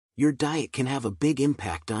Your diet can have a big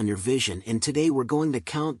impact on your vision, and today we're going to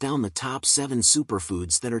count down the top 7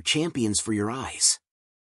 superfoods that are champions for your eyes.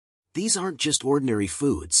 These aren't just ordinary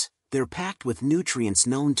foods, they're packed with nutrients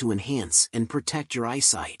known to enhance and protect your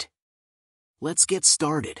eyesight. Let's get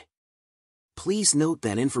started. Please note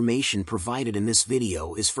that information provided in this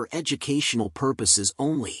video is for educational purposes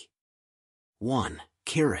only. 1.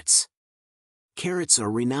 Carrots. Carrots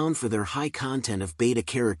are renowned for their high content of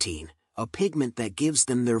beta-carotene, a pigment that gives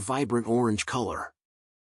them their vibrant orange color.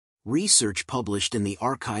 Research published in the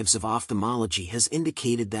Archives of Ophthalmology has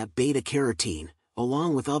indicated that beta-carotene,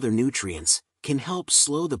 along with other nutrients, can help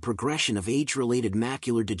slow the progression of age-related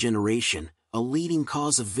macular degeneration, a leading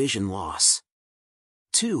cause of vision loss.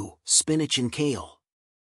 2. Spinach and kale.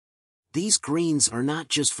 These greens are not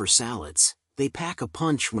just for salads, they pack a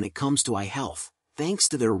punch when it comes to eye health, thanks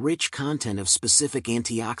to their rich content of specific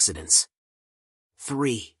antioxidants.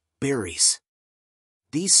 3. Berries.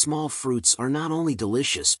 These small fruits are not only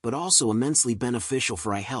delicious but also immensely beneficial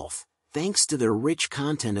for eye health, thanks to their rich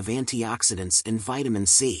content of antioxidants and vitamin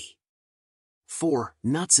C. 4.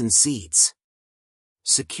 Nuts and seeds.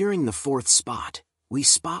 Securing the 4th spot, we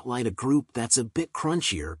spotlight a group that's a bit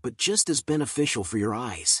crunchier but just as beneficial for your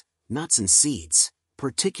eyes: nuts and seeds,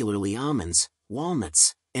 particularly almonds,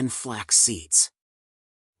 walnuts, and flax seeds.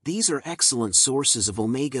 These are excellent sources of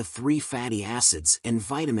omega-3 fatty acids and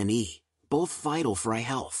vitamin E, both vital for eye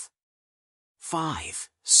health. 5.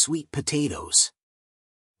 Sweet potatoes.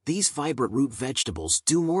 These vibrant root vegetables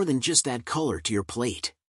do more than just add color to your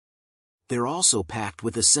plate. They're also packed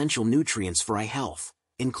with essential nutrients for eye health,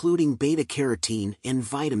 including beta-carotene and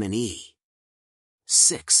vitamin E.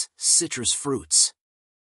 6. Citrus fruits.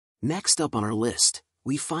 Next up on our list,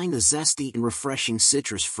 we find the zesty and refreshing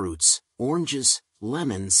citrus fruits: oranges,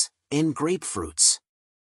 lemons, and grapefruits.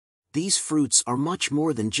 These fruits are much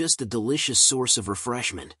more than just a delicious source of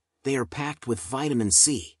refreshment, they are packed with vitamin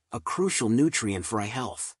C, a crucial nutrient for eye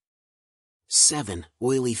health. 7.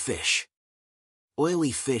 Oily fish.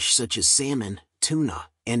 Oily fish such as salmon, tuna,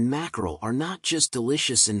 and mackerel are not just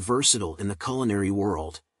delicious and versatile in the culinary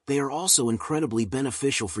world, they are also incredibly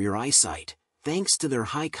beneficial for your eyesight, thanks to their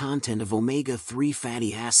high content of omega-3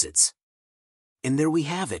 fatty acids. And there we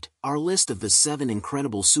have it, our list of the 7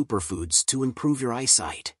 incredible superfoods to improve your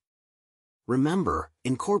eyesight. Remember,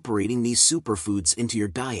 incorporating these superfoods into your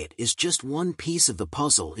diet is just one piece of the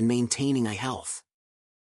puzzle in maintaining eye health.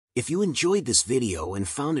 If you enjoyed this video and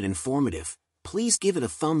found it informative, please give it a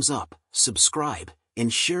thumbs up, subscribe,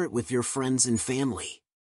 and share it with your friends and family.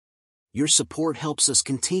 Your support helps us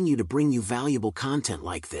continue to bring you valuable content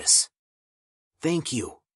like this. Thank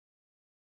you.